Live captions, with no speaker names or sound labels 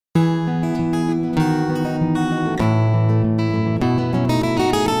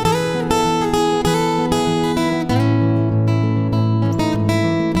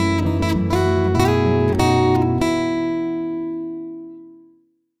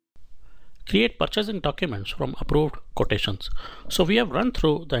create purchasing documents from approved quotations. So we have run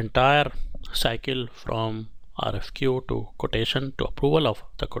through the entire cycle from RFQ to quotation to approval of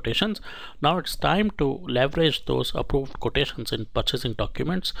the quotations. Now it's time to leverage those approved quotations in purchasing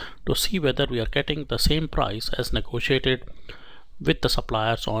documents to see whether we are getting the same price as negotiated with the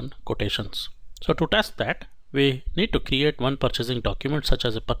suppliers on quotations. So to test that, we need to create one purchasing document such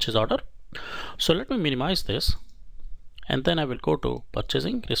as a purchase order. So let me minimize this, and then I will go to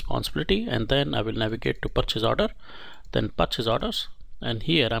purchasing responsibility, and then I will navigate to purchase order, then purchase orders, and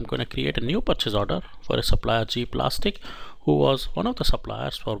here I'm going to create a new purchase order for a supplier G Plastic, who was one of the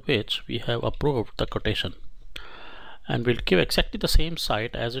suppliers for which we have approved the quotation, and we'll give exactly the same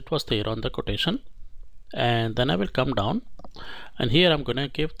site as it was there on the quotation. And then I will come down, and here I'm going to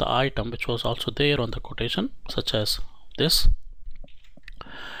give the item which was also there on the quotation, such as this.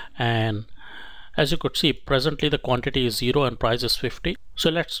 And as you could see, presently the quantity is 0 and price is 50. So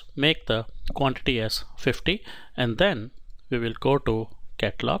let's make the quantity as 50, and then we will go to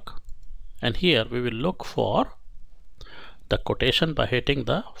catalog, and here we will look for the quotation by hitting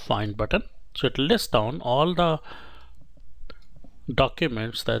the find button. So it lists down all the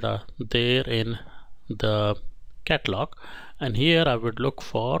documents that are there in the catalog, and here I would look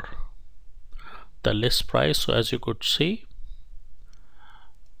for the list price. So as you could see,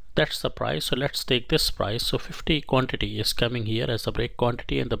 that's the price. So let's take this price. So 50 quantity is coming here as the break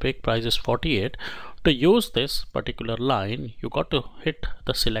quantity, and the break price is 48. To use this particular line, you got to hit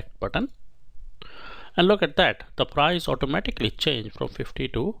the select button, and look at that, the price automatically changed from 50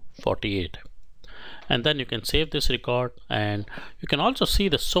 to 48. And then you can save this record, and you can also see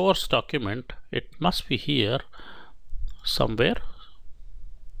the source document. It must be here somewhere.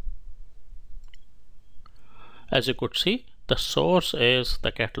 As you could see, the source is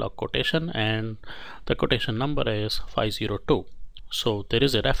the catalog quotation, and the quotation number is 502. So there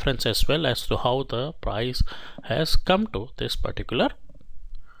is a reference as well as to how the price has come to this particular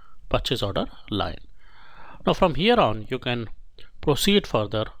purchase order line. Now from here on, you can proceed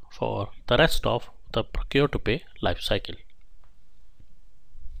further for the rest of the procure to pay life cycle.